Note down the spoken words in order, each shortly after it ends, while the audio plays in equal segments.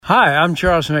Hi, I'm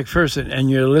Charles McPherson,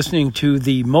 and you're listening to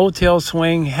the Motel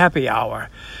Swing Happy Hour,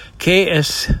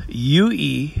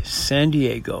 KSUE San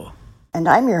Diego. And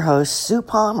I'm your host, Sue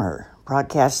Palmer,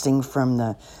 broadcasting from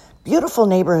the beautiful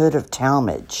neighborhood of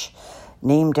Talmadge,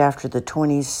 named after the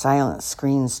 20s silent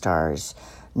screen stars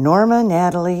Norma,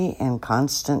 Natalie, and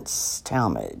Constance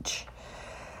Talmadge.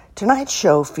 Tonight's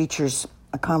show features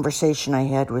a conversation I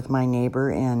had with my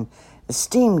neighbor and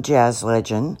esteemed jazz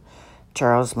legend,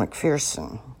 Charles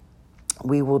McPherson.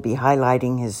 We will be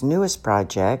highlighting his newest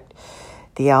project,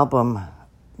 the album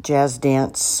Jazz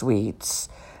Dance Suites,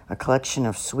 a collection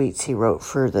of suites he wrote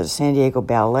for the San Diego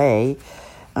Ballet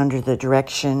under the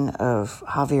direction of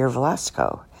Javier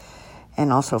Velasco,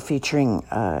 and also featuring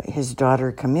his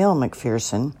daughter Camille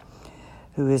McPherson,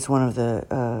 who is one of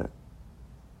the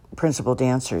principal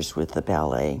dancers with the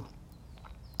ballet.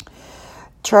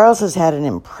 Charles has had an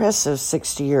impressive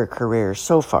 60-year career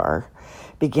so far,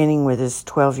 beginning with his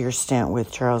 12-year stint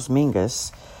with Charles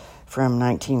Mingus from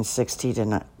 1960 to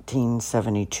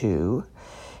 1972.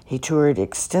 He toured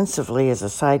extensively as a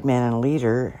sideman and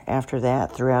leader after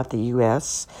that throughout the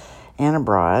U.S. and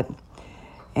abroad,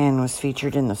 and was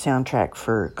featured in the soundtrack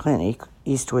for Clint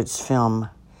Eastwood's film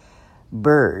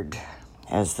Bird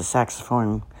as the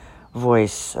saxophone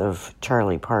voice of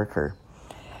Charlie Parker.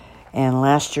 And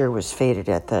last year was feted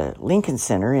at the Lincoln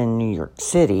Center in New York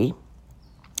City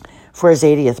for his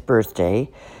 80th birthday,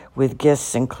 with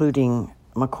guests including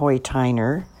McCoy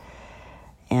Tyner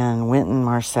and Wynton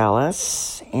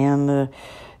Marsalis and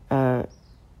the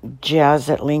Jazz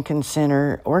at Lincoln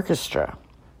Center Orchestra.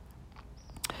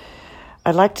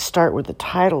 I'd like to start with the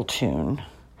title tune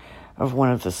of one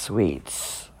of the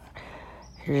suites.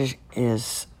 Here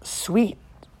is Sweet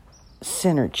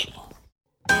Synergy.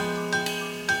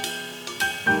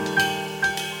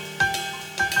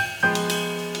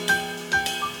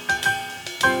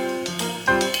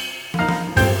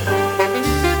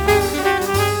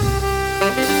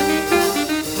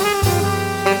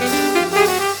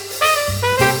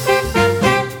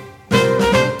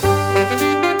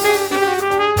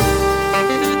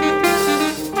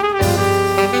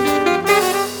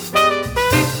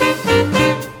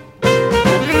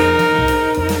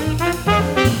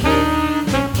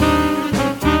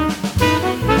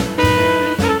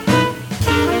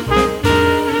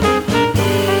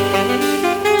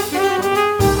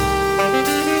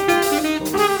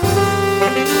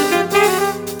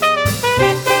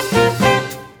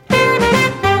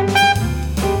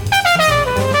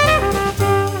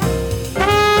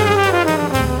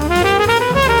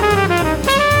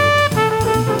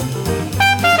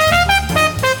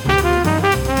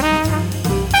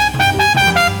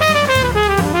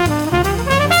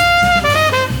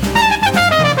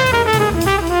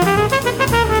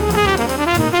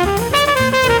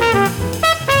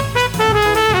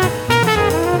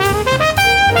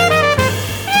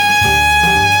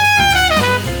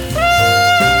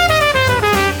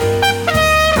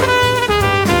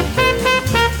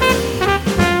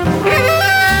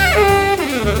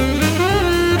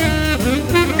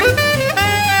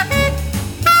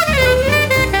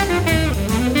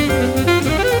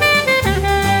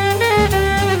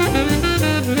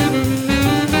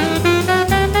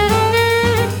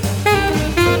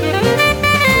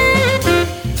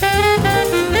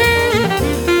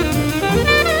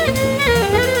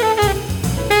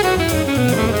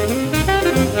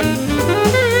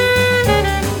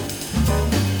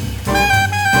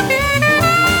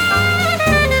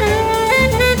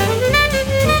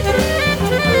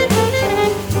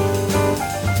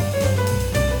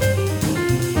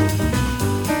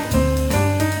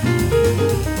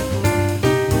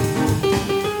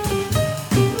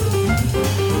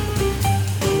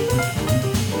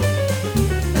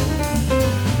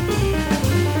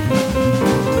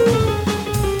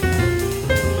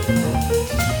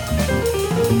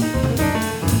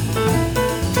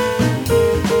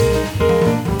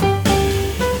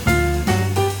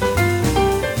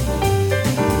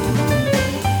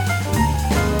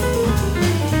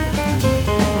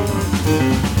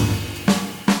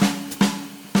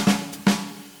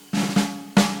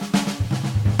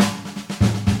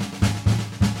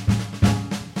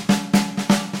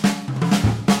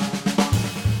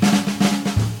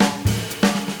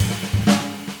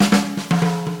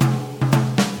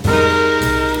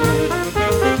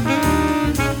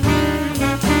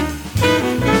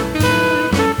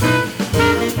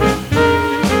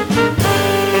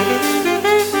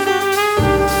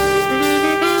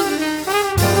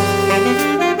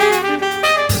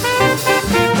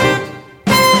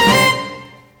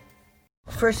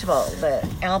 First of all,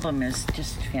 album is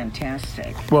just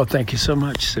fantastic. Well, thank you so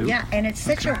much, Sue. Yeah, and it's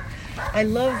such I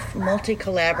love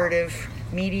multi-collaborative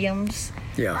mediums.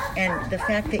 Yeah. And the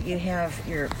fact that you have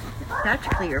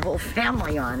practically your whole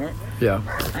family on it. Yeah.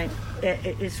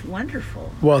 It's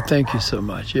wonderful. Well, thank you so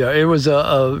much. Yeah, it was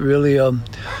a really a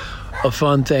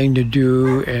fun thing to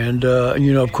do, and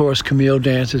of course, Camille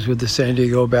dances with the San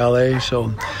Diego Ballet,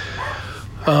 so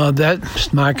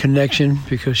that's my connection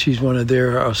because she's one of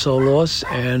their soloists,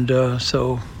 and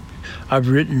so I've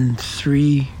written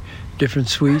 3 different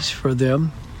suites for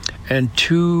them and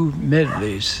 2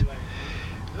 medleys,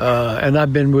 and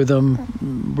I've been with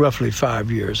them roughly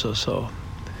 5 years or so.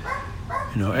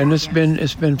 And it's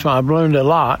been fun. I've learned a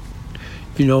lot,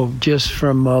 just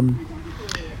from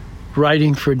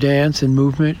writing for dance and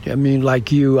movement. I mean,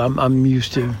 like you, I'm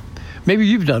used to. Maybe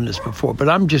you've done this before, but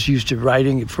I'm just used to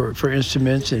writing for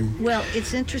instruments and. Well,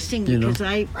 it's interesting because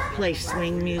I play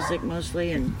swing music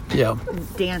mostly, and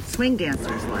swing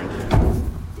dancers like it.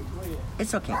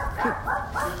 It's okay.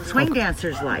 Swing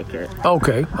dancers like it.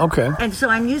 Okay. And so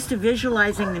I'm used to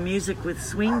visualizing the music with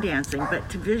swing dancing, but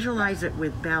to visualize it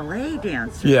with ballet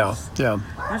dancers. Yeah.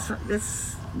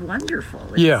 That's wonderful.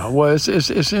 Well,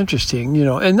 it's interesting,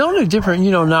 and the only different,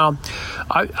 now,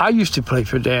 I used to play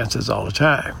for dances all the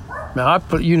time. Now,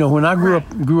 when I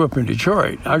grew up in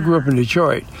Detroit,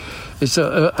 it's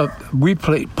we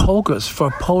played polkas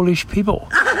for Polish people.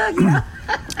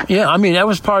 Yeah, I mean, that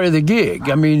was part of the gig.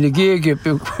 I mean, the gig, it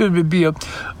would be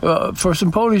for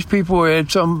some Polish people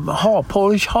at some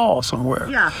Polish hall somewhere.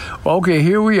 Yeah. Well, okay,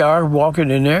 here we are walking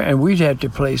in there, and we'd had to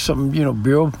play some,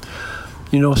 Bill,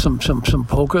 some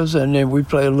polkas, and then we'd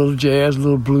play a little jazz, a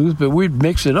little blues, but we'd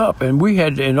mix it up. And we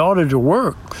had, in order to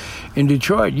work in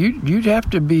Detroit, you'd have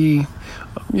to be,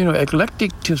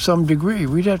 eclectic to some degree.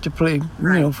 We'd have to play,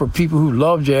 for people who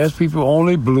love jazz, people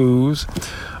only blues.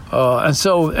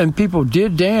 And people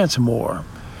did dance more.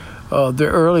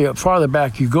 The farther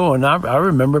back you go, and I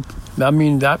remember,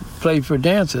 I played for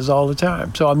dances all the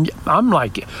time. So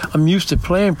I'm used to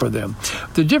playing for them.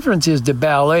 The difference is the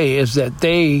ballet is that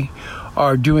they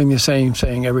are doing the same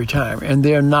thing every time, and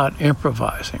they're not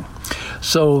improvising.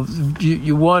 So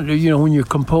you want, when you're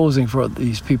composing for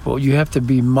these people, you have to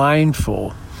be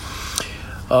mindful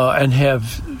and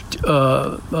have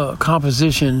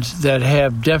compositions that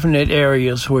have definite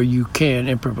areas where you can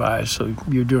improvise, so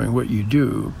you're doing what you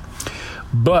do.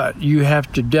 But you have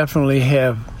to definitely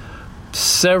have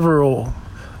several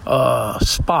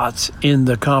spots in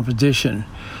the composition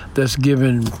that's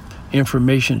given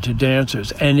information to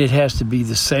dancers, and it has to be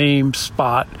the same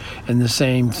spot and the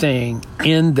same thing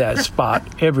in that spot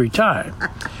every time.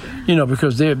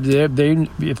 Because they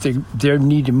if they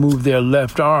need to move their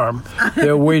left arm,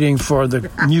 they're waiting for the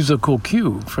musical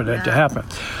cue for that to happen.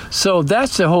 So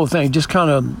that's the whole thing, just kind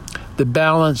of the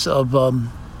balance of the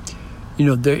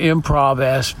improv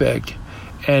aspect,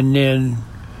 and then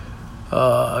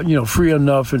free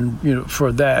enough and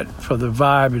for the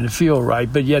vibe and the feel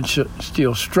right, but yet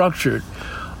still structured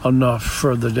enough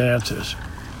for the dancers.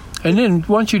 And then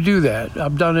once you do that,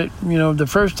 I've done it. The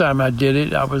first time I did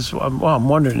it, I'm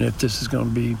wondering if this is going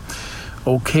to be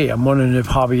okay. I'm wondering if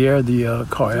Javier, the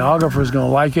choreographer, is going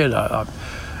to like it.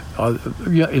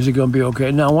 Is it going to be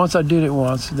okay? Now, once I did it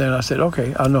once, then I said,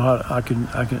 okay, I know how I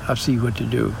see what to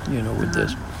do, with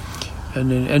this. And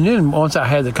then once I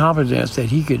had the confidence that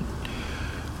he could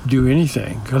do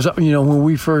anything, because when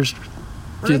we first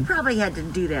they probably had to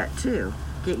do that too,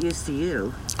 get used to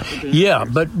you. Yeah,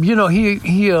 but he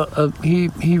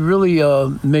really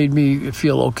made me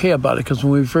feel okay about it, because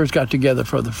when we first got together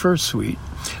for the first suite,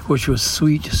 which was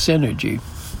Sweet Synergy,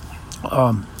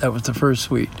 that was the first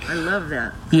suite. I love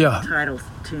that title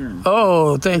tune.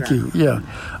 Oh, thank you. Yeah.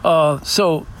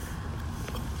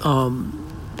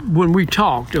 When we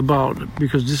talked about,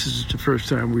 because this is the first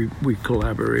time we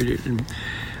collaborated,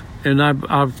 and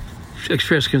I've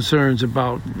expressed concerns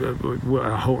about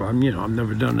I hope I've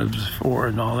never done this before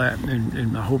and all that,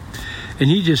 and I hope, and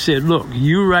he just said, look,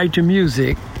 you write the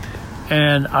music,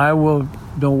 and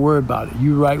don't worry about it.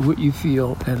 You write what you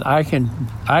feel, and I can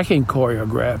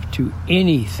choreograph to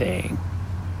anything.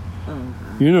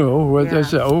 They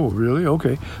say, oh, really?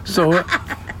 Okay. So,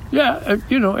 yeah,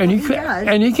 and he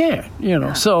can.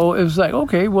 So it was like,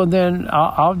 okay, well then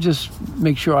I'll just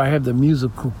make sure I have the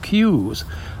musical cues.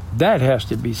 That has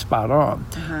to be spot on.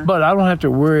 But I don't have to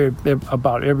worry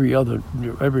about every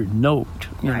note,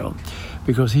 know,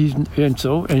 because he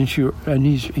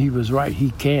was right.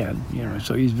 He can,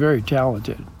 so he's very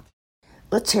talented.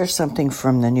 Let's hear something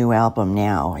from the new album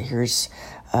now. Here's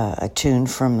a tune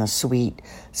from the suite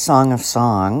Song of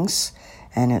Songs,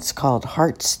 and it's called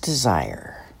Heart's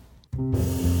Desire.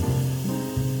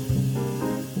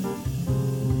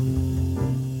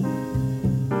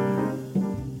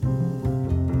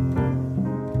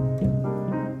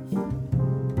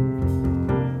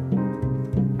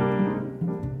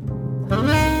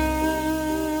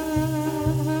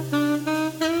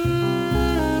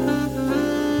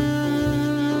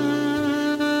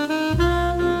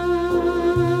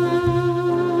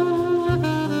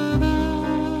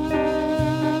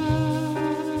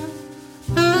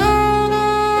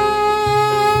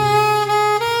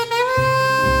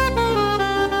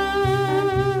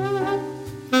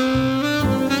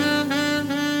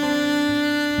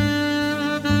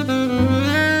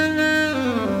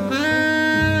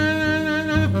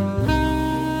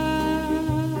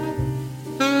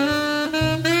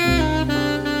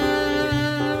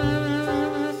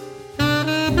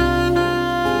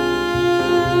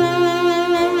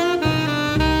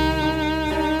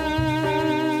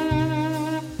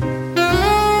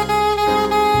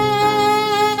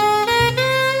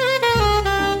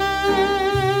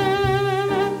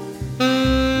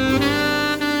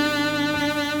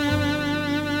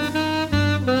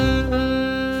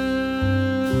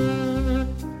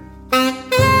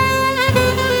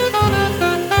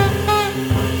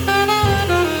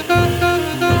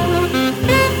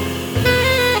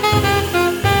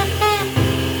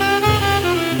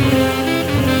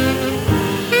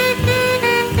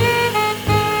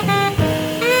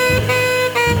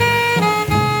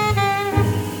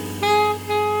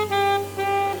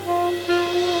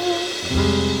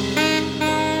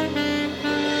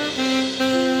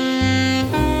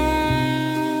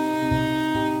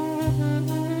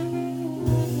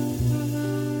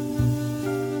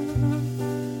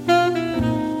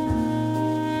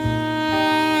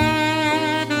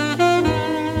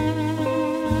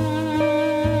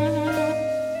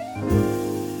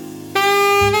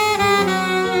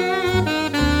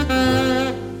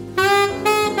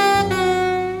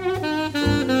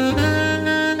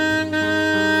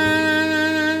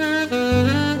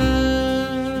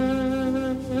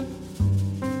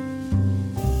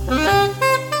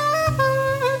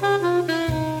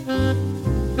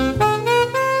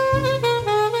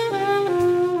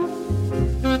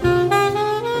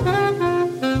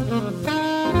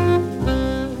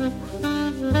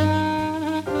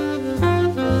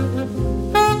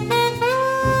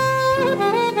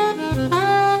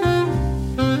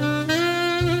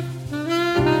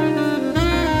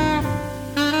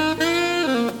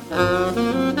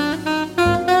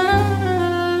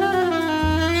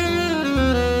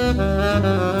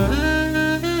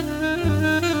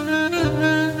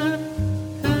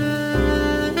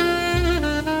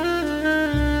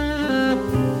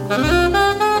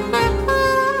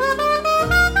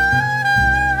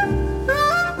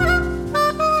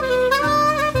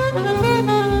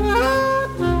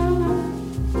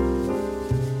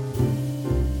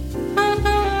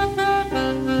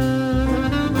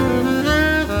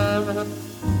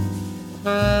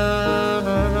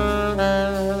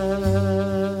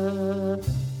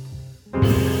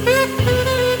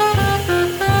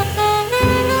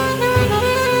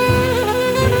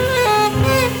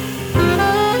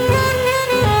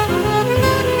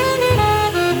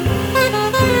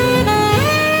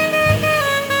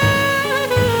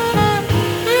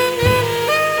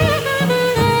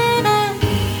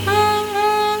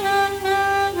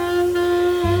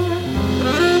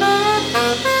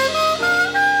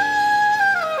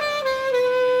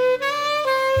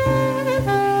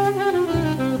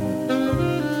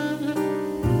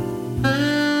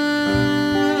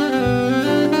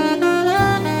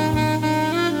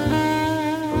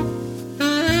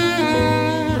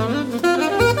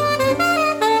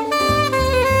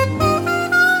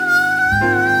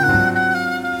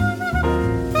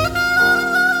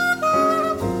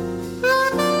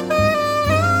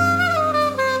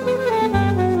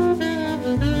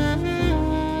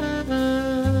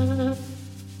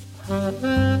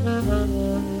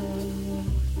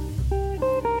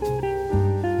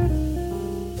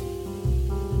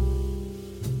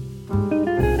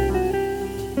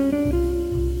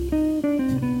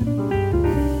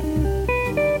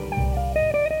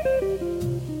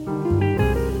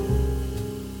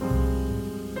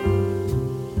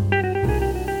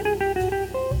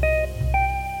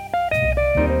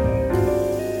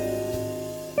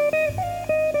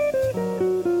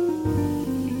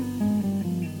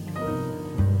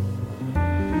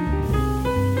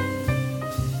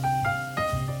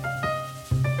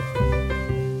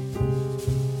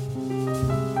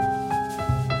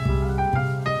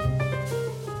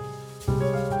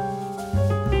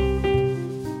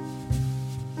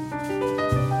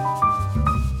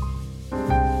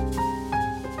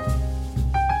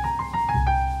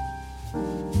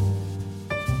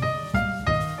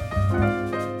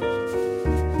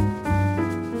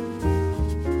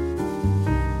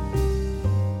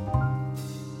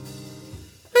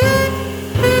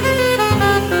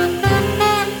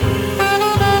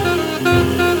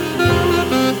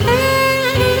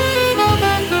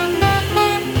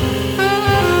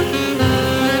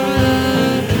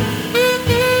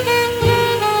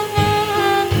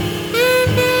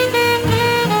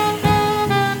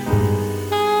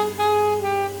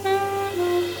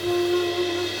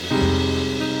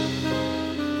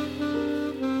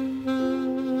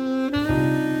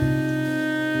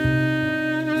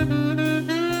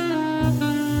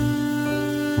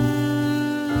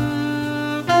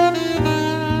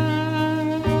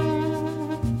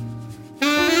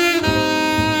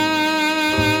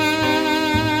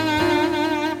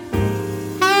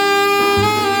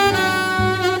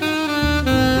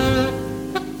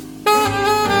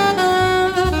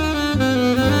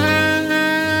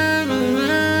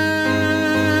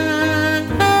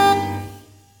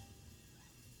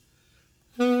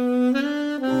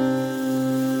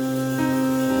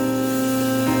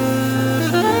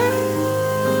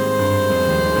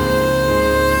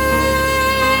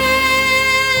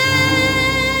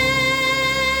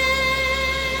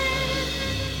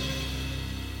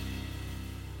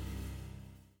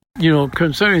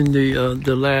 Concerning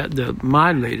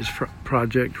my latest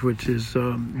project, which is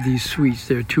these suites,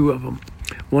 there are two of them.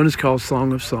 One is called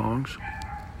Song of Songs,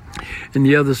 and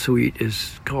the other suite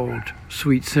is called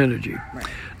Sweet Synergy. Right.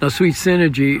 Now, Sweet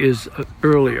Synergy is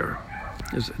earlier.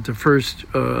 It's the first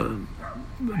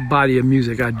body of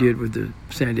music I did with the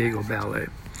San Diego Ballet.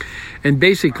 And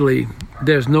basically,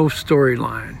 there's no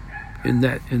storyline in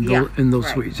those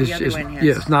suites.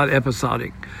 It's not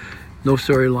episodic. No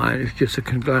storyline. It's just a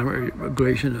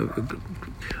conglomeration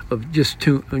of just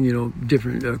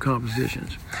different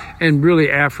compositions, and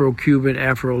really Afro-Cuban,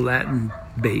 Afro-Latin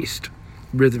based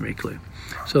rhythmically.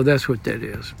 So that's what that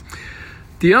is.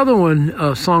 The other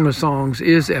one, Song of Songs,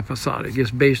 is episodic.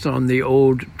 It's based on the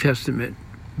Old Testament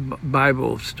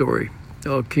Bible story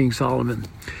of King Solomon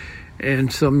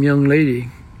and some young lady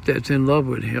that's in love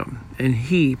with him, and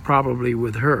he probably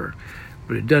with her,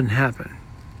 but it doesn't happen.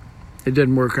 It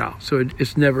doesn't work out. So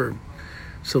it's never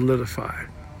solidified.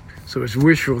 So it's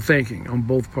wishful thinking on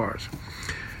both parts.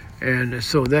 And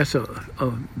so that's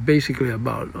basically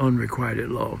about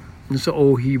unrequited love. It's the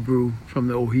old Hebrew, from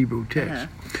the old Hebrew text.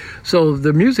 So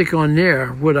the music on there,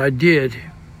 what I did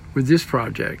with this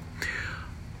project,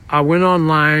 I went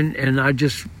online and I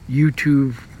just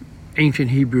YouTube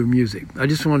ancient Hebrew music. I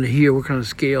just wanted to hear what kind of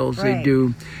scales they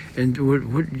do and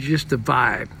what just the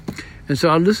vibe. And so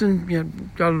I listened,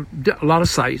 got a lot of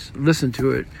sites, listened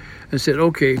to it, and said,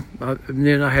 okay, and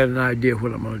then I had an idea of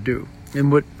what I'm going to do.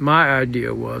 And what my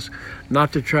idea was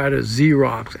not to try to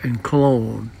Xerox and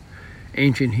clone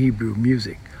ancient Hebrew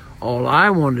music. All I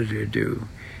wanted to do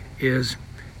is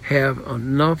have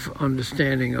enough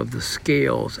understanding of the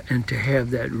scales and to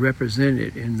have that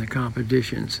represented in the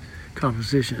compositions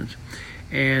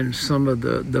and some of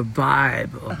the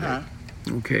vibe of it.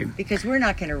 Okay. Because we're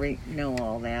not going to know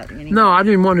all that anyway. No, I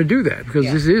didn't want to do that because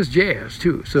this is jazz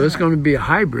too. So it's going to be a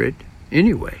hybrid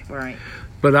anyway. Right.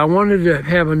 But I wanted to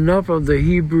have enough of the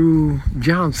Hebrew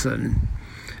Johnson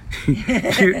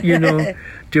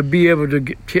to be able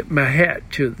to tip my hat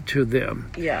to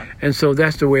them. Yeah. And so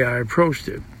that's the way I approached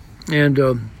it. And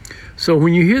so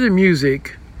when you hear the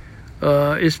music,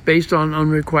 it's based on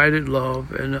unrequited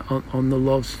love and on the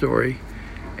love story.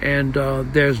 And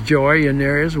there's joy in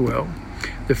there as well.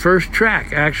 The first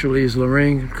track actually is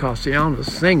Lorraine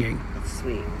Castellanos singing. That's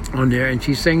sweet. On there, and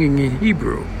she's singing in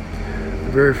Hebrew.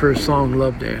 The very first song,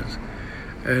 Love Dance.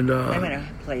 And I'm going to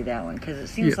play that one because it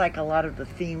seems like a lot of the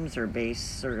themes are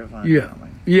based sort of on that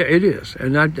one. Yeah, it is.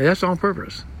 And that's on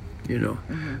purpose,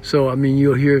 So, I mean,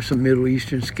 you'll hear some Middle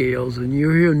Eastern scales and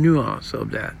you'll hear nuance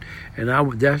of that. And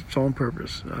that's on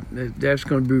purpose. That's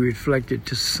going to be reflected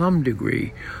to some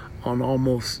degree on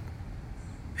almost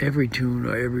every tune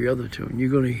or every other tune. You're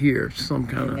going to hear some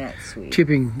kind of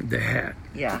tipping the hat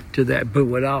to that, but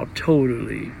without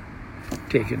totally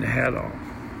taking the hat off,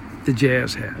 the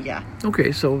jazz hat. Yeah.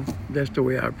 Okay, so that's the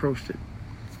way I approached it.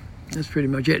 That's pretty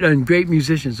much it. And great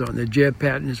musicians on there. Jeb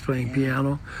Patton is playing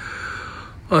piano.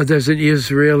 There's an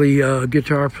Israeli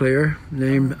guitar player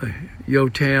named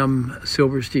Yotam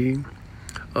Silverstein.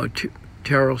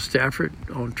 Terrell Stafford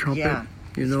on trumpet. Yeah.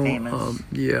 Famous.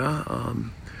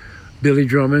 Billy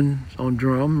Drummond on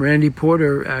drum. Randy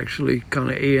Porter actually kind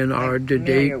of A&R'd the date.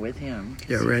 Familiar with him.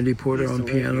 Yeah, Randy Porter on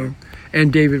piano.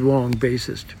 And David Wong,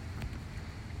 bassist.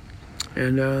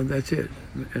 And that's it.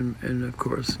 And of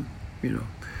course,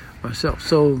 myself.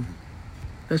 So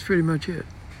that's pretty much it.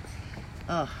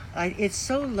 Oh, it's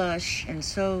so lush and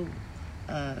so,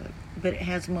 but it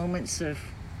has moments of,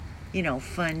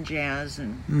 fun jazz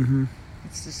and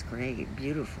it's just great,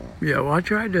 beautiful. Yeah, well, I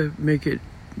tried to make it,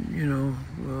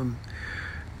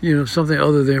 something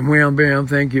other than wham bam,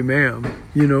 thank you, ma'am.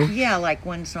 Yeah, like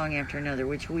one song after another,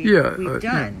 which we've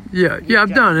done.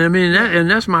 I've done. I mean, and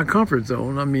that's my comfort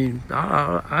zone. I mean,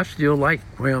 I still like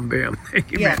wham bam, thank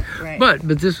you, ma'am. Right.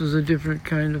 But this was a different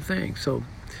kind of thing. So,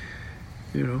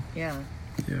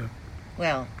 Yeah.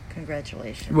 Well,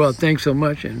 congratulations. Well, thanks so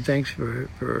much, and thanks for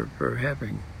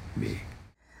having me.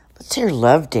 Let's hear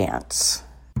Love Dance.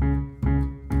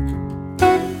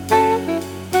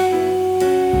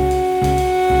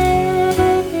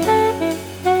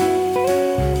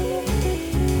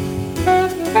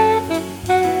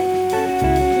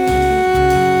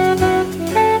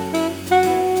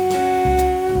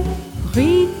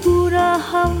 ריגור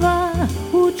אהבה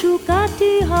הוא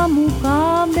תשוקתי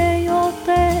עמוקה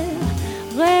ביותר,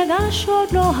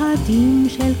 רגשות לוהטים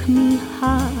של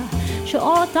כמיהה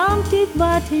שאותם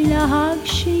תקבעתי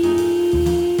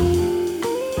להגשים.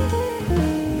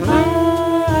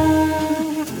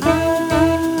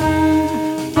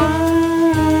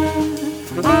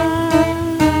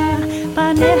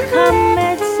 פניך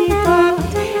מציתות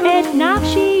את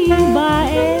נפשי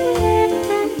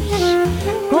באש,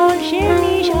 כל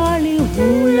שנשאר לי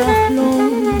הוא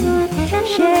לחלום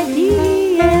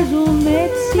שתהיה זו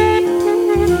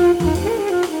מציאות.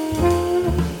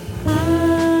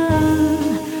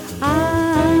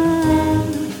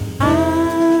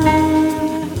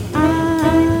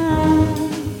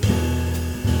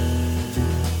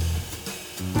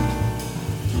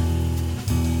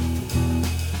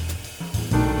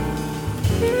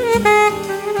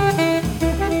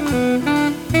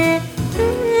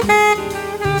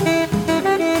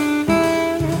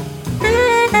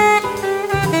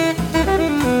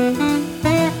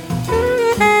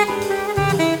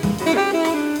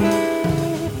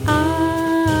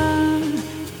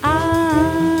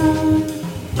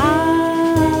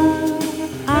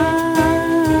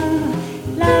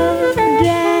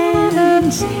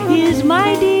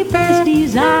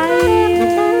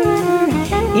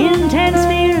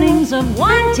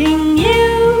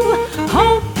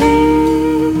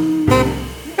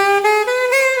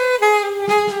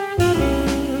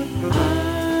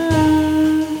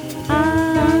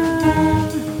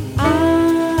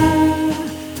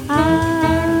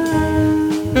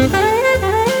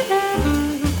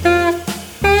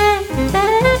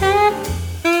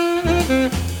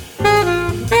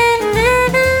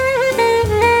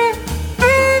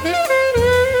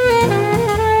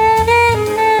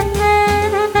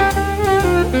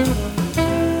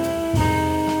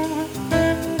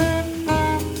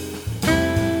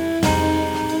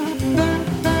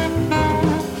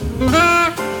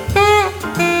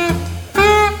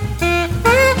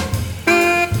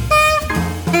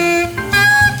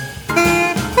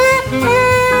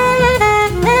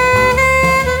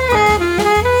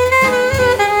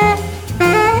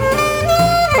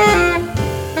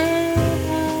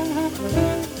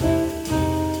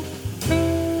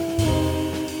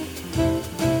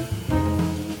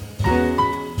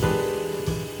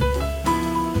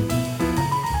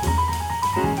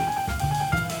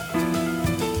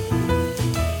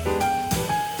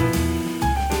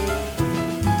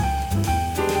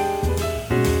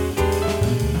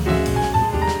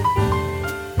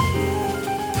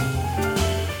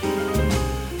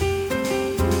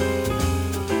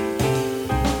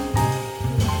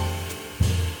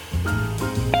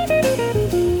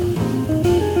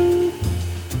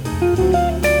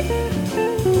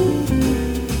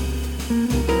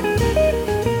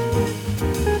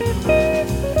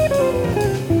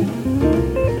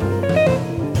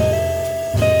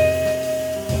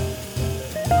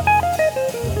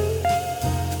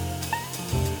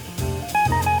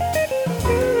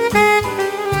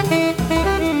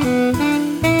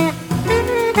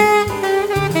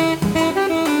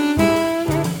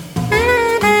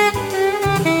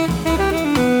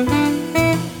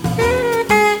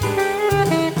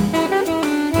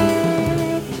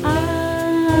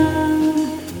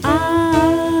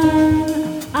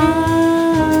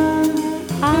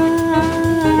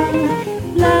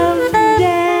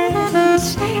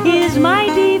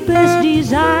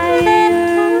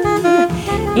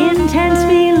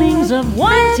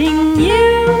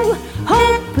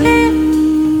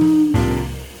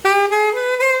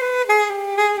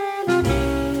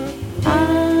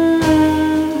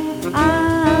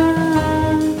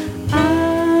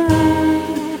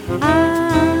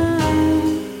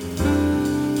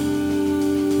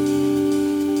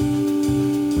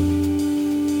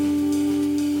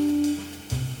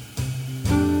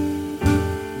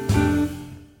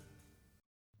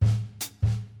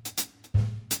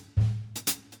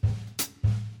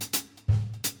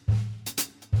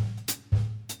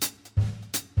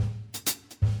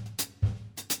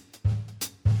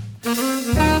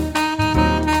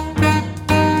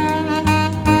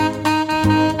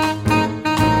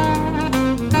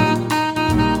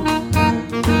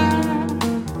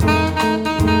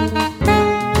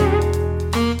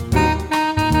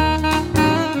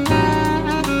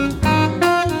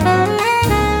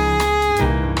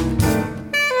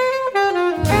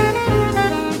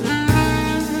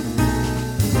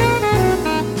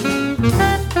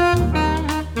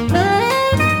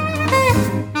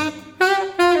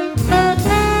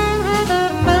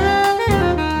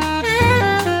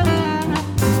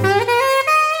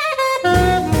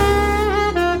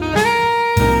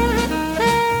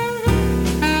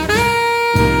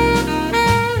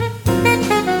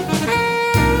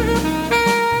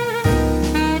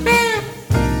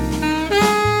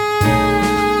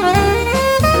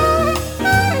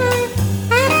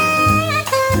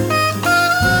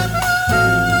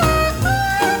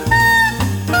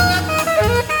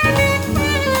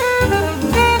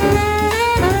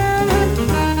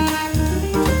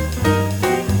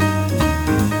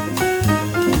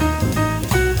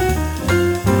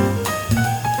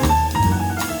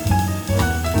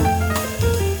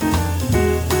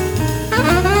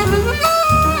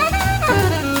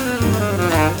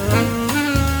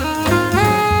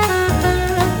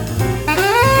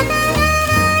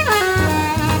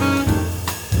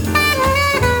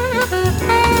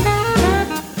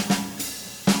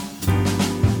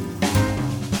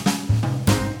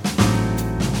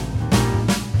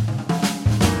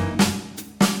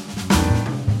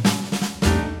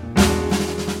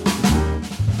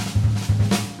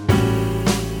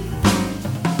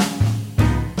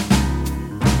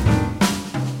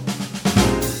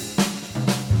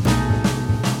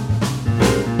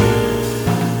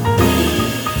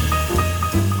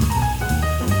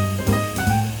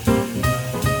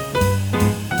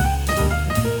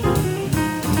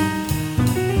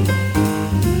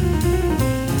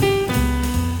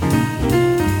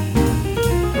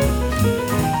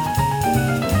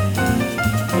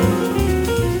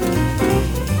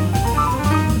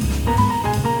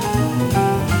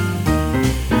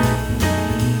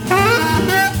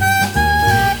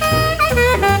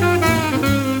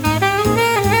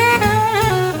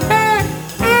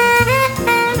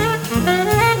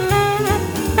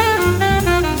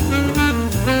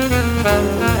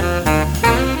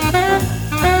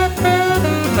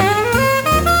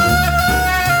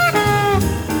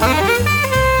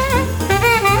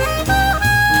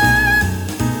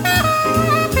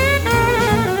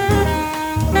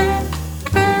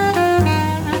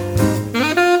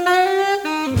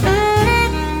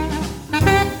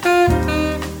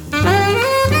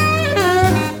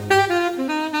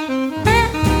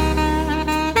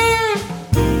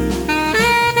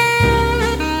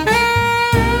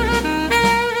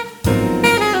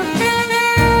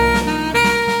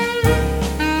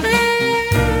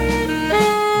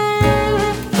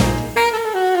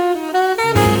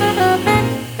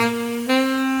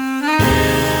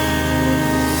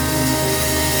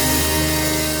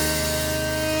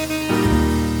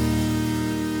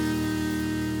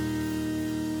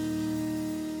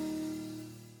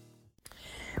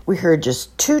 We heard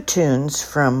just two tunes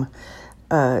from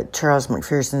Charles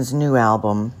McPherson's new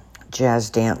album, Jazz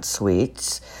Dance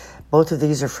Suites. Both of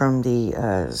these are from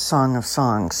the Song of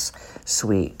Songs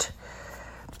suite.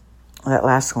 That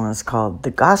last one is called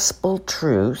The Gospel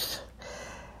Truth,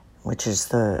 which is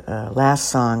the last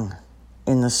song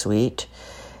in the suite.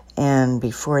 And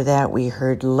before that, we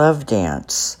heard Love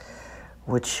Dance,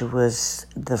 which was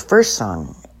the first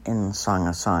song in the Song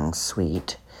of Songs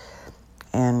suite,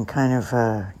 and kind of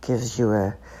gives you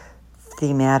a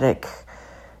thematic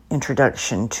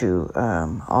introduction to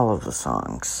all of the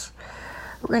songs.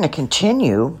 We're going to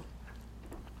continue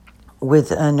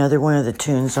with another one of the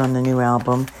tunes on the new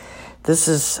album. This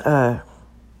is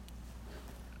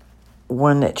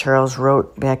one that Charles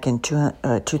wrote back in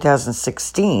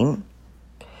 2016,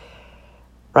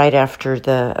 right after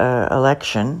the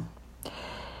election,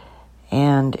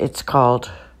 and it's called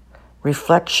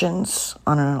Reflections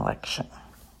on an Election.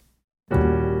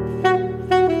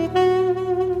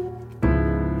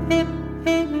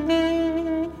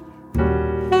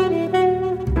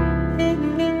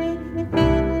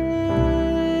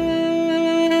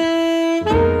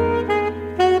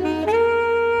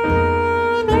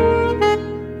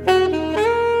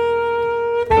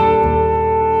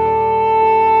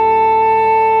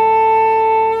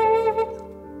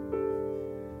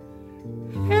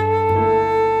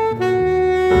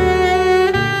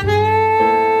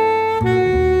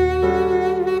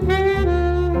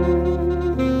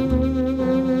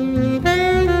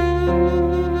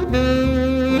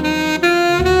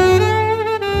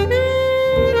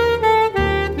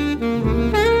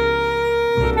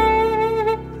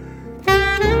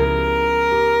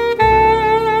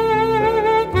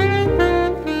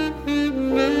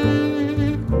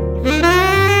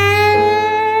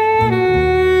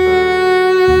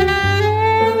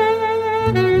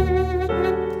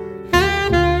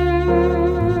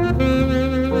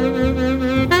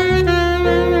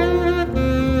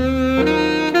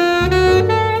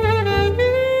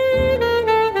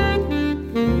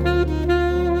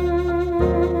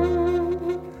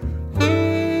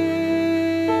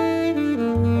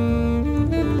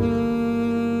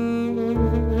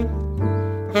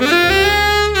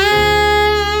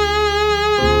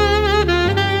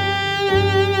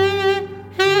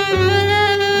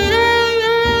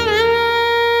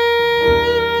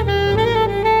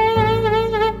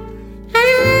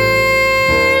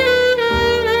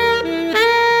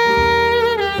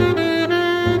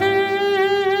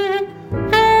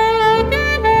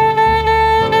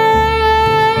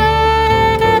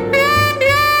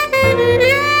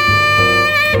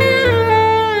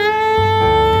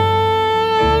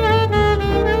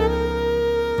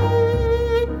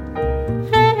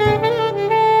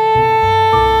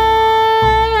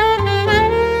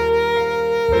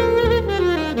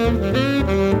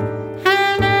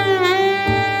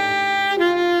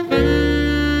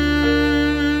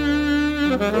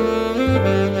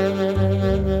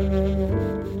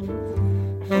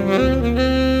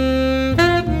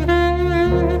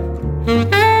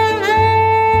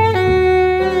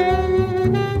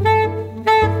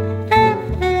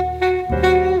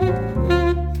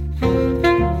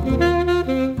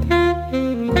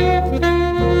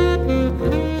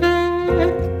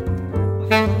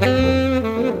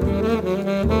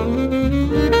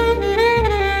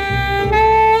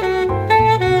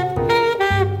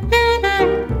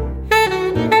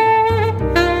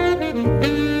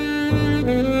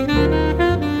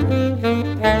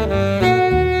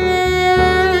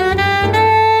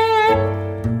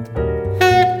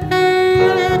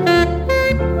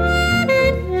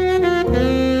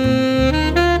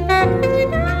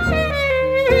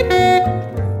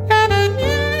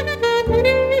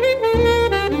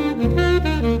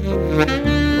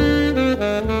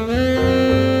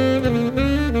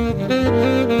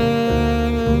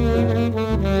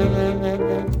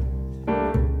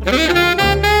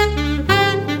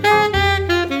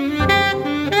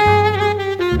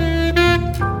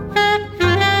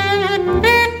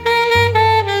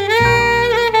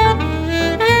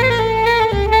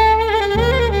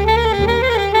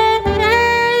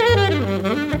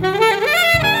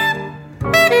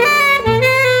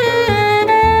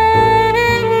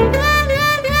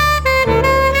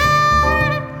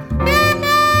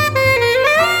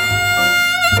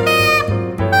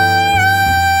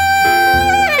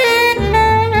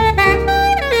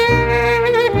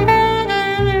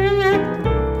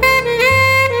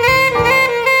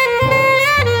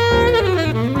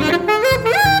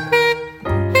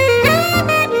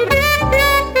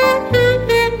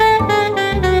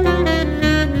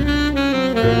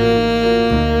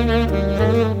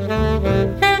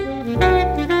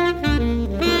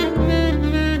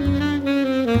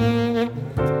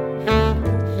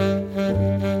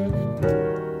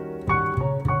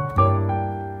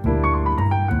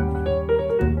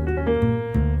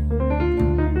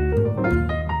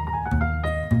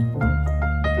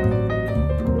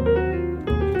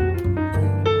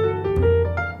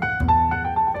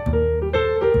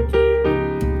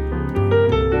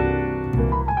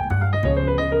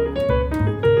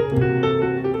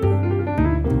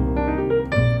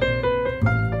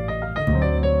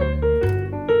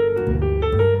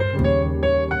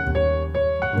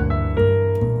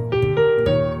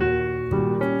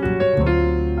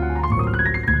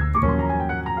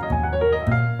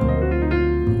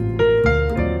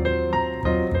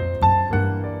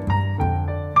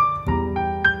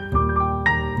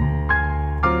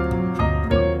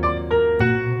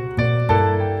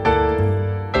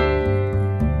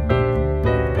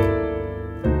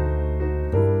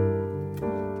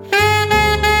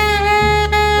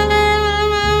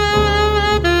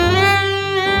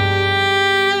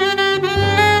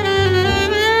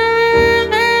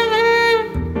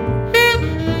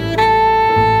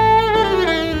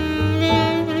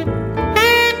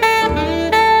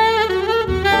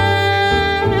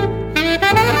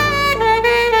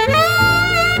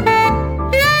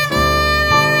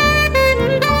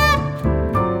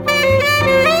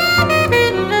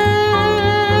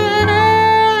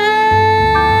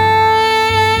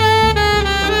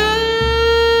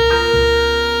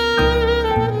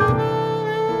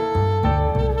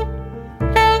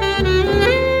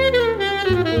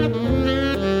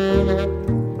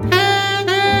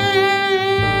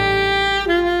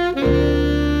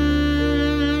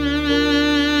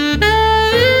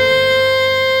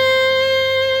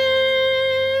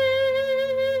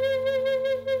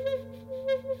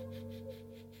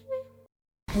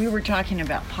 We were talking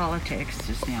about politics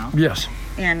just now. Yes,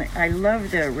 And I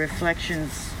love the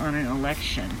reflections on an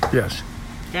election. yes.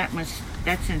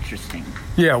 That's interesting.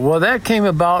 Yeah, well, that came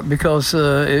about because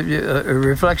a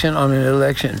reflection on an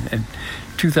election in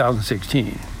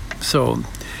 2016. So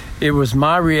it was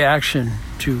my reaction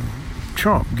to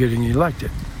Trump getting elected.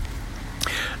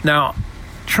 Now,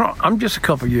 Trump, I'm just a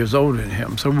couple years older than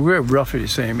him, so we're roughly the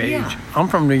same age. Yeah. I'm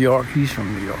from New York, he's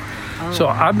from New York. So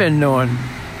I've been knowing,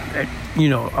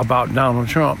 about Donald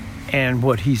Trump and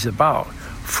what he's about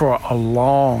for a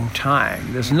long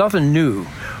time. There's nothing new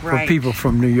for Right. people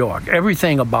from New York.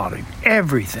 Everything about him,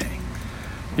 everything.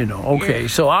 Okay,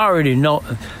 so I already know.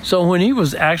 So when he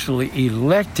was actually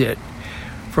elected,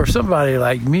 for somebody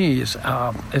like me,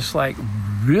 it's like,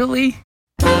 really?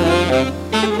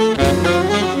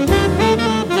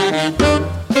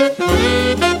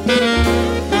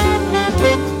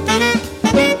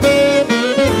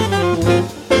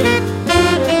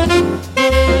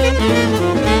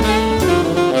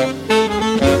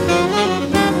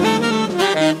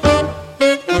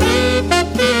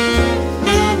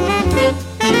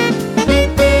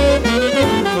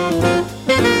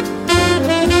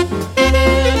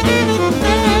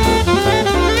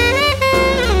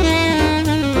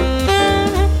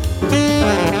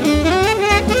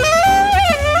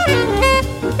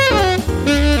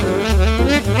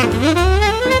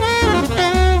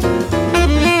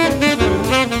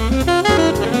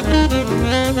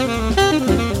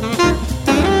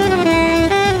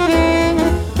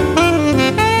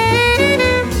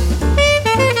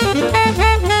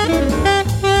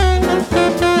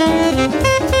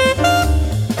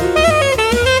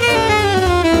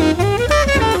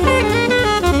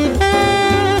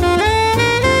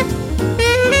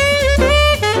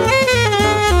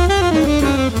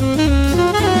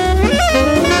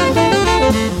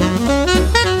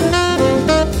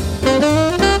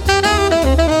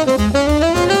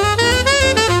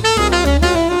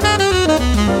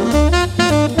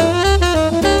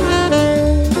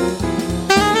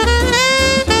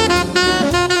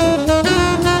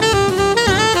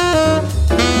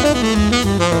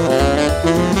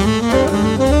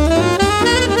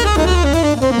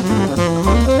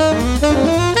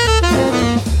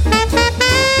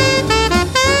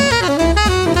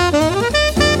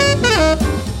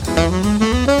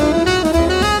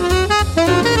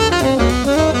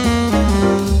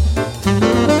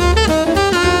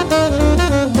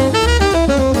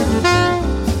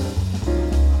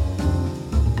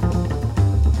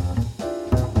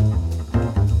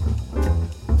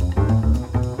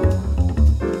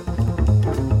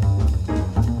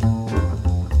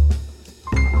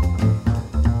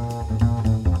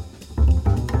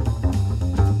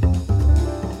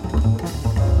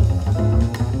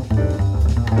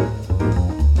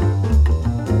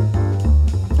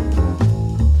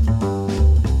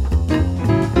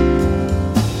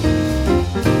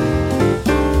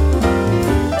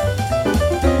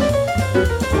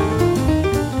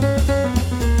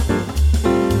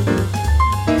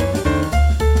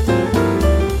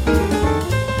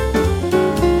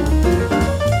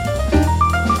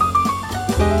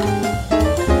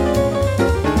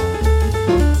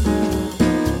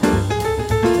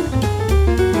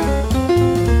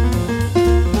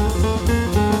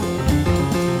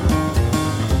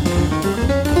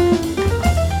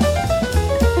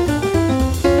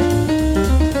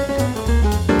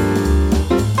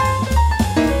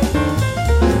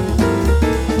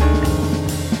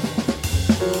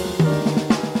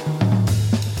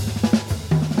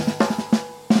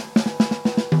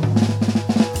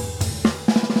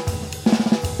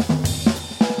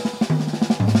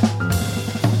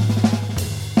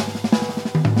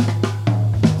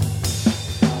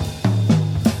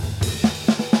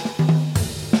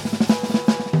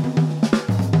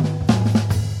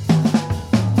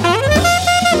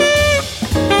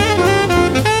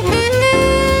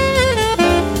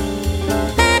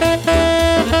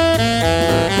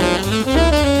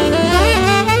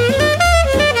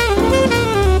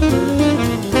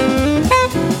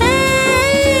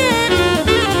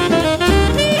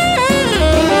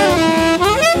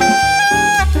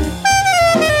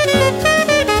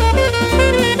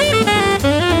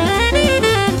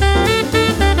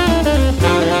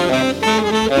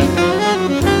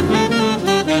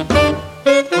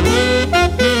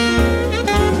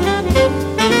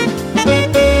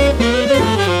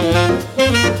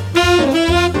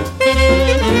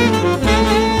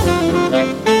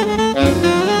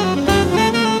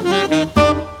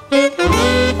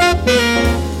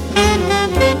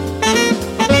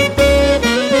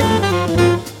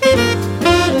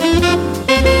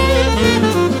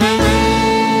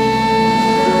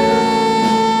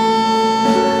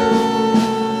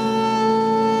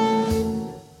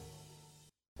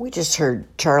 just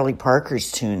heard Charlie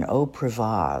Parker's tune, Au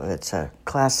Prévôt. It's a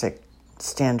classic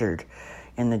standard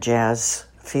in the jazz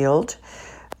field.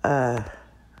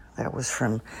 That was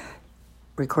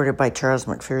recorded by Charles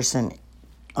McPherson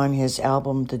on his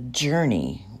album The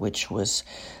Journey, which was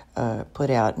put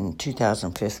out in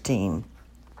 2015.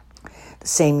 The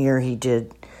same year he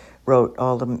wrote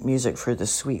all the music for the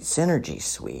Sweet Synergy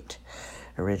Suite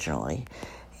originally.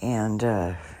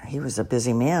 And he was a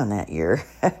busy man that year.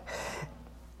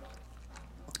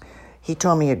 He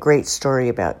told me a great story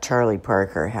about Charlie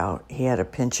Parker, how he had a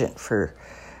penchant for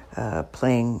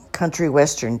playing country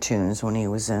western tunes when he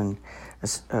was in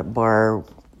a bar,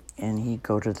 and he'd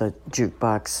go to the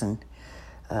jukebox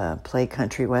and play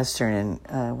country western.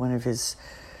 And one of his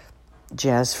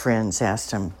jazz friends asked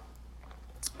him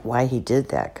why he did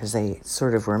that, because they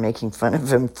sort of were making fun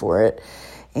of him for it.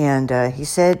 And he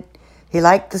said he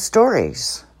liked the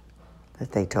stories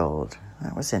that they told.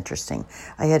 That was interesting.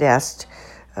 I had asked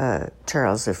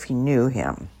Charles if he knew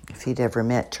him, if he'd ever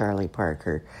met Charlie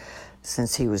Parker,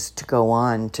 since he was to go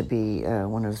on to be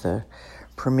one of the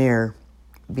premier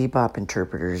bebop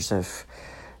interpreters of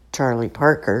Charlie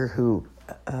Parker, who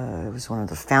was one of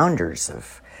the founders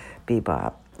of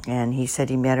bebop. And he said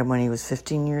he met him when he was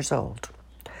 15 years old.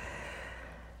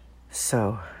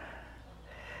 So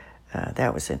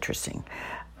that was interesting.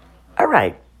 All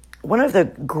right. One of the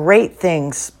great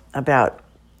things about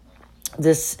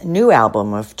this new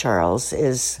album of Charles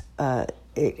is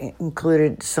it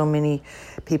included so many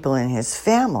people in his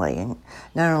family, and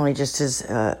not only just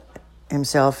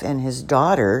himself and his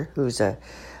daughter, who's a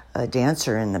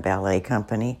dancer in the ballet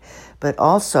company, but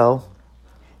also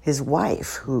his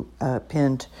wife, who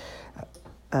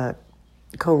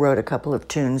co-wrote a couple of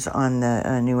tunes on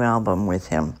the new album with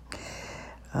him,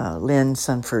 Lynn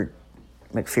Sunford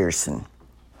McPherson,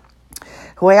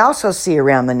 who I also see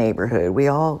around the neighborhood. We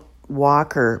all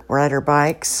walk or ride our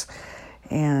bikes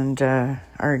and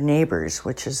are neighbors,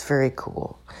 which is very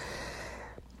cool.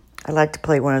 I'd like to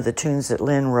play one of the tunes that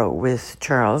Lynn wrote with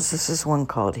Charles. This is one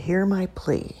called Hear My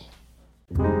Plea.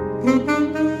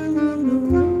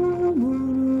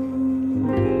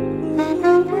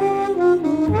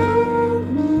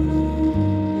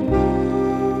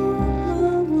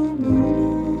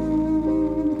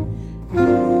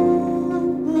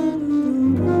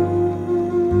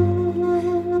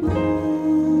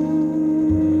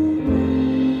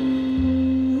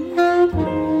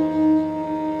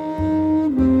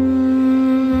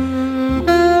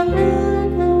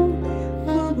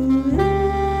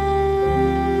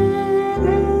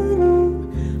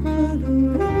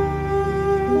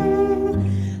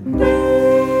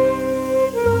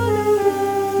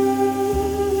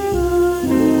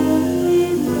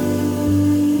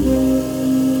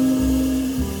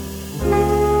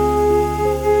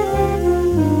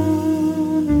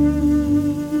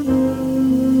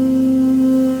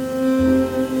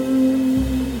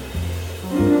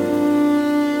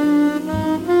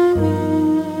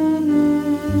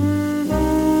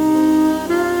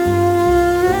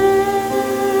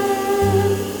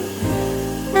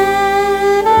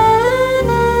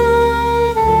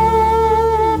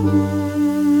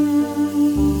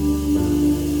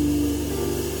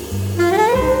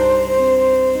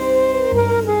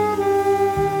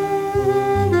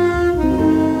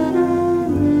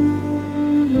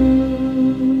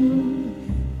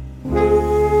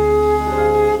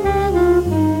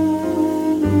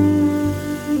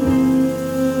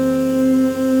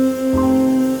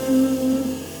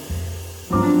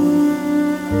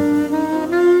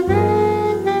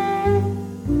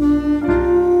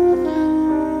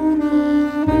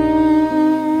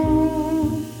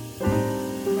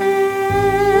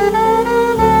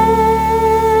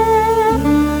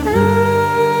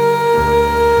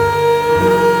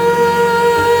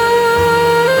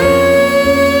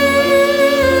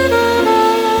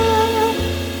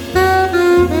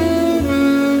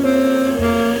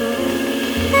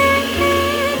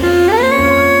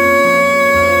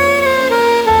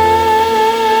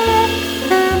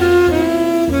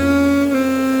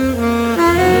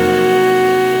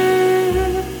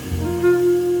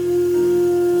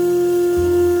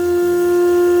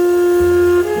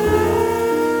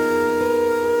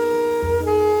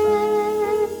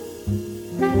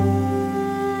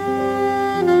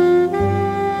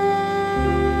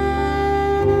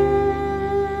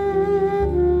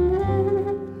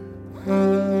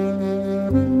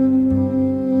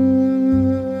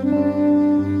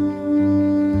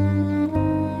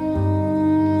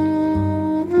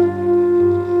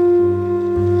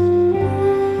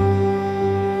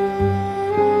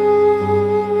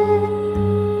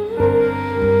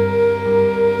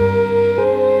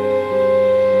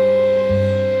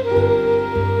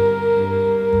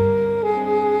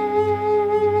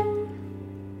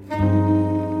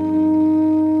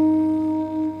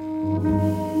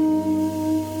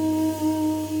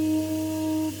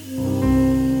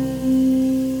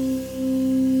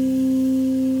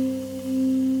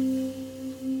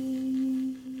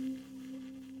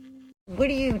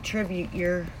 attribute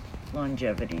your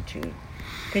longevity to?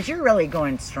 Because you're really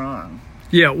going strong.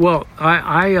 Yeah, well,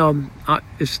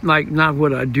 it's like not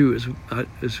what I do,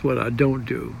 it's what I don't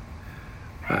do.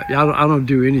 I don't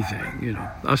do anything,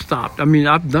 I stopped. I mean,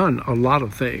 I've done a lot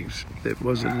of things that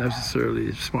wasn't necessarily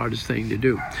the smartest thing to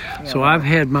do. Yeah, so I've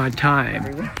had my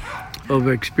time of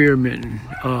experimenting,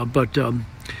 but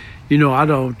I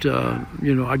don't.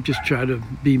 I just try to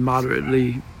be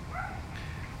moderately.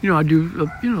 I do.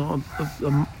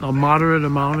 A moderate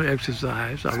amount of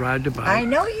exercise. I ride the bike. I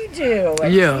know you do.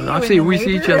 I see. We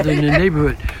see each other in the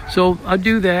neighborhood, so I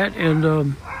do that, and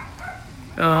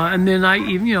then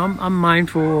I'm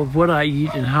mindful of what I eat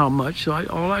and how much. So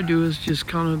all I do is just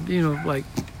kind of,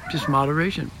 just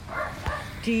moderation.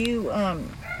 Do you?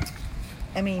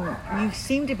 You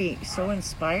seem to be so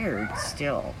inspired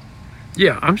still.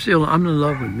 Yeah, I'm in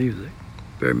love with music,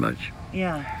 very much.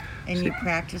 Yeah, and you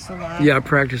practice a lot. Yeah, I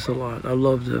practice a lot. I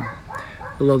love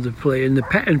to play.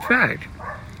 In fact,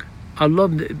 I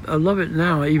love it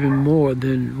now even more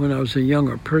than when I was a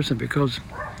younger person, because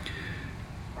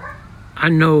I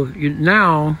know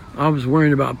now I was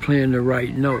worrying about playing the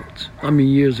right notes. I mean,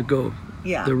 years ago,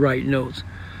 the right notes.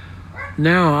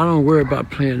 Now I don't worry about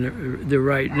playing the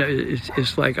right note.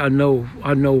 It's like I know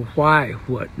why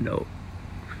what note,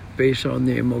 based on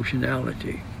the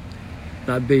emotionality,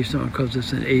 not based on because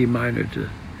it's an A minor to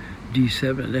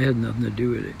D7. That has nothing to do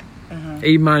with it. Uh-huh.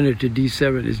 A minor to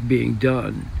D7 is being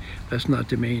done. That's not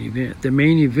the main event. The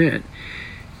main event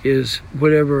is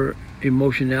whatever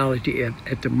emotionality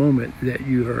at the moment that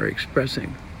you are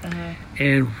expressing,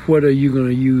 and what are you going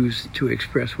to use to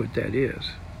express what that is,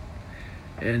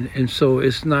 and so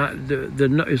it's not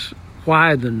it's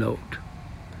why the note,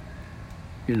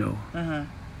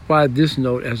 why this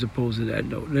note as opposed to that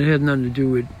note. And it has nothing to do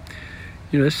with,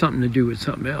 it's something to do with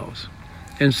something else.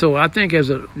 And so I think as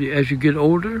you get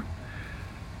older,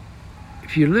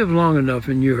 if you live long enough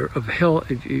and you're of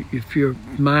health, if your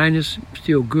mind is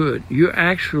still good, you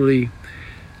actually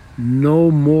know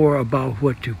more about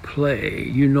what to play.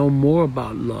 You know more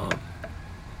about love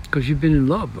because you've been in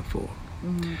love before.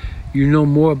 Mm-hmm. You know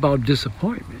more about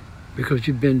disappointment because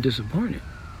you've been disappointed.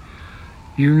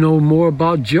 You know more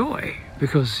about joy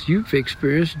because you've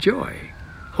experienced joy,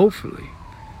 hopefully,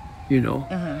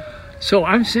 So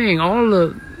I'm saying all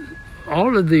of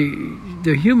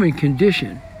the human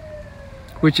condition,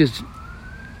 which is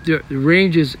the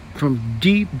ranges from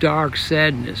deep, dark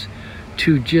sadness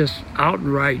to just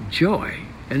outright joy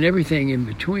and everything in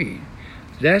between.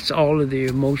 That's all of the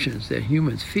emotions that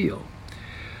humans feel.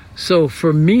 So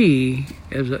for me,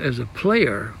 as a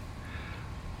player,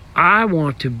 I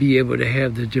want to be able to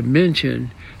have the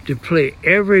dimension to play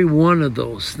every one of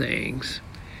those things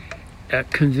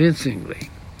convincingly.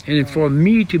 And for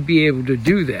me to be able to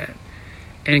do that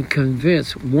and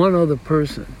convince one other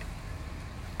person,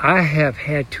 I have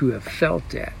had to have felt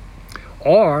that.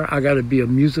 Or I got to be a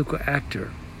musical actor.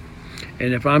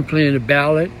 And if I'm playing a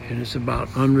ballad and it's about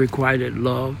unrequited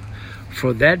love,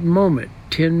 for that moment,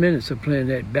 10 minutes of playing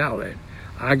that ballad,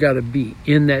 I got to be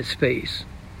in that space.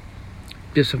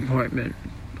 Disappointment,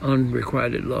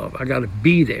 unrequited love. I got to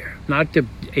be there. Not the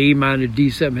A minor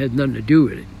D7 has nothing to do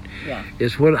with it. Yeah.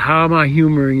 It's how am I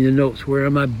humoring the notes? Where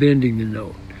am I bending the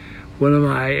note? What am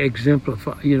I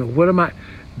exemplifying? What am I?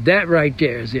 That right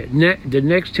there is it. The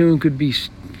next tune could be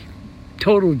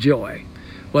total joy.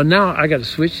 Well, now I got to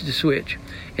switch the switch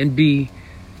and be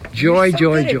joy, You're so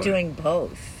joy, good joy. At doing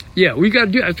both. Yeah, we got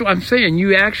to do. That's what I'm saying.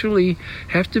 You actually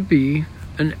have to be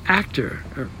an actor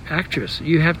or actress.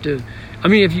 You have to. I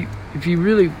mean, if you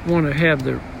really want to have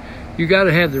you got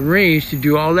to have the range to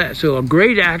do all that. So a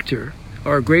great actor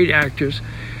or a great actress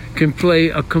can play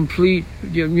a complete,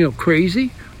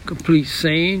 crazy, complete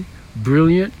sane,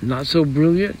 brilliant, not so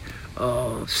brilliant,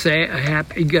 sad,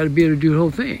 happy. You got to be able to do the whole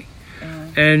thing.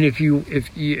 And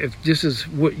if this is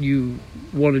what you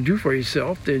want to do for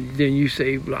yourself, then you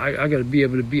say, well, I got to be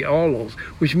able to be all those,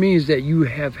 which means that you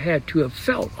have had to have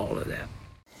felt all of that.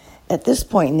 At this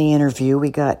point in the interview,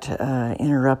 we got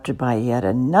interrupted by yet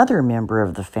another member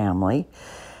of the family.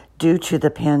 Due to the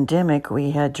pandemic,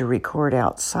 we had to record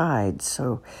outside,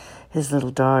 so his little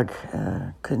dog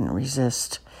couldn't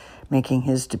resist making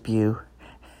his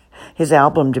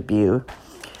album debut.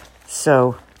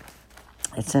 So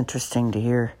it's interesting to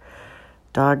hear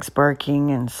dogs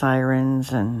barking and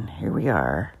sirens, and here we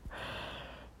are.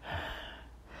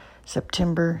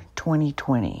 September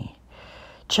 2020.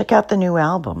 Check out the new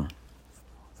album.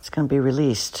 It's going to be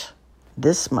released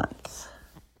this month.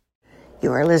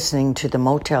 You are listening to the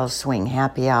Motel Swing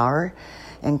Happy Hour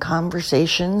and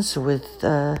conversations with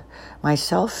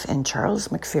myself and Charles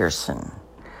McPherson.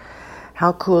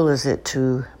 How cool is it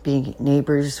to be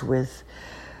neighbors with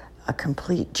a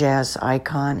complete jazz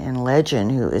icon and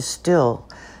legend who is still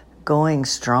going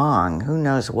strong? Who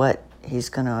knows what he's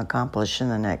going to accomplish in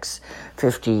the next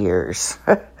 50 years.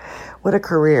 What a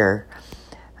career.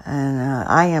 And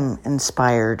I am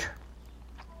inspired.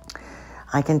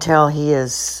 I can tell he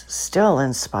is still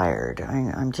inspired.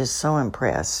 I'm just so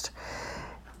impressed.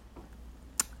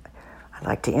 I'd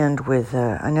like to end with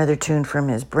another tune from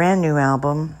his brand new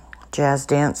album, Jazz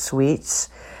Dance Suites.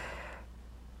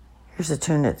 Here's a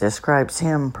tune that describes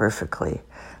him perfectly.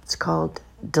 It's called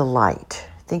Delight.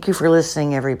 Thank you for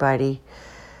listening, everybody.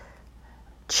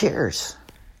 Cheers.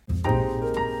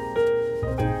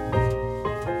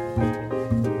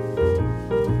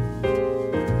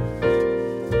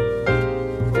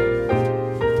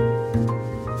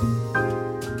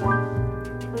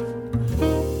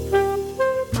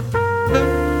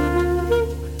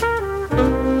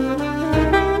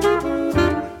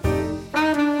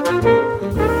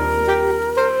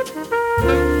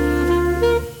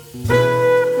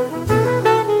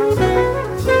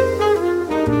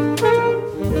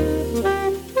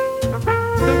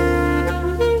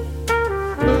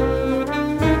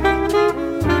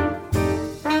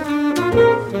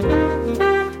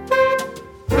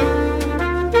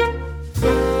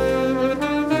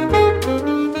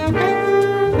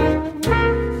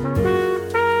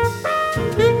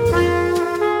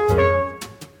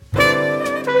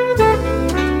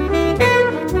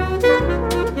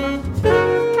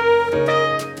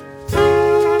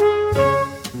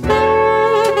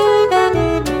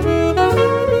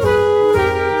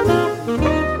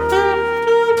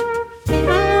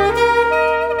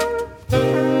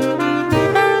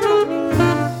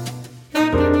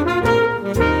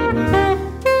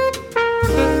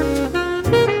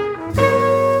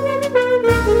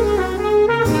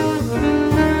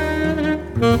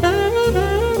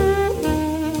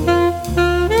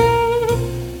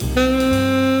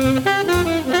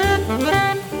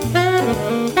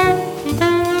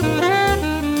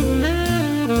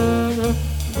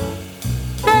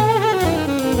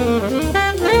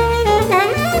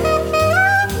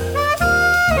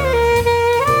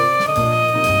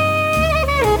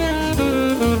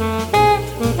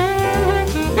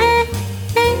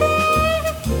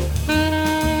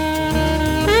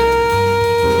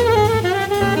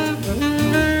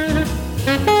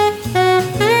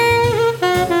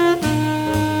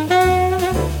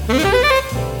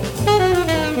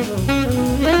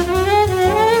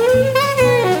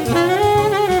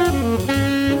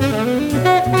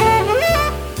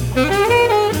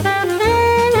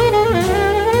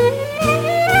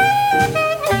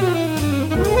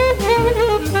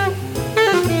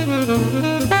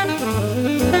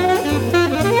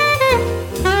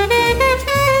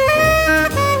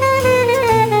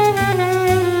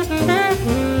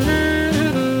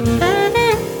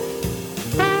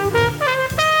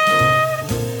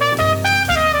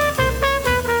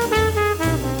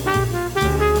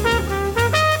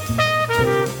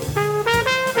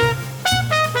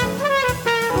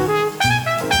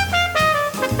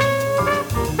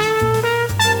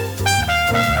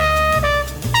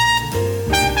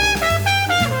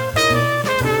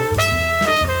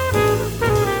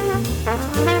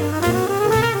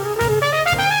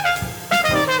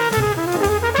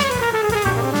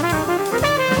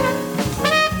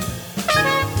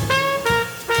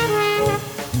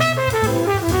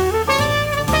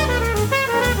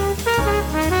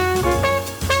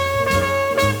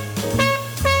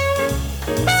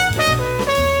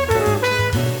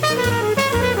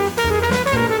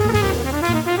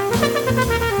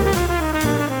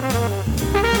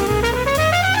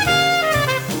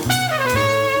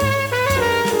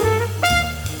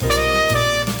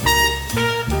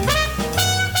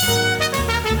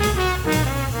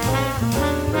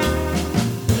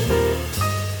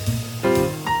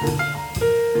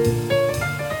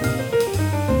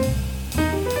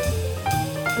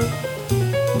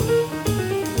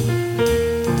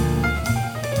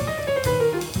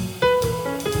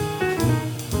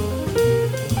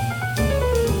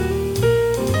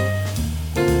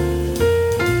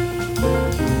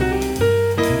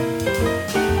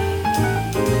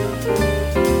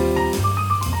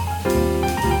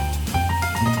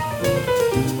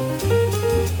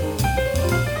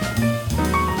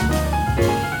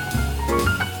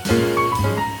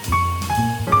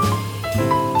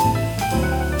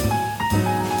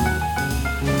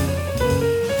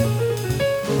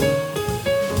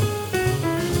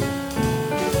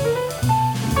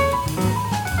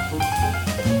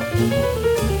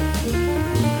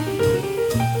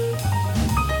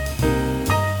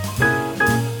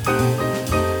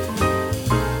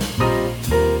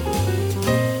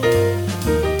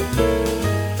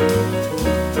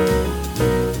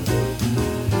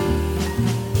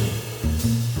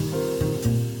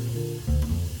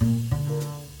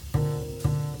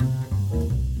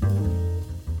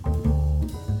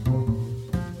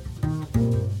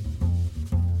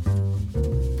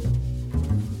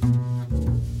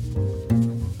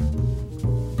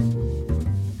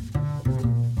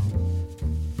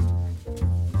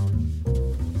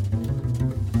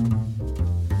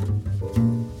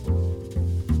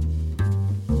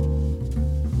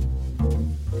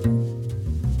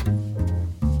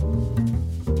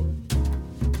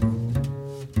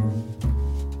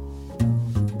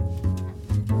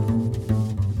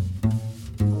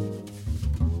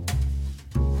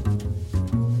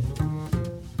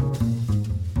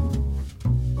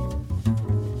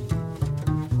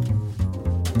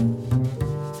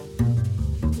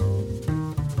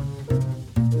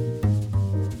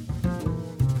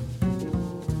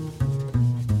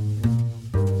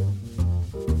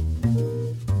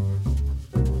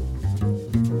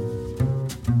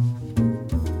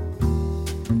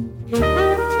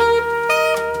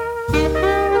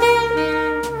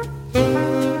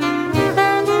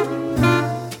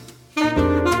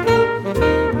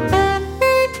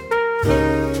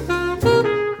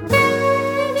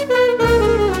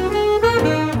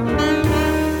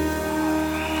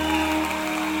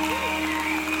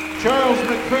 Charles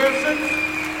McPherson.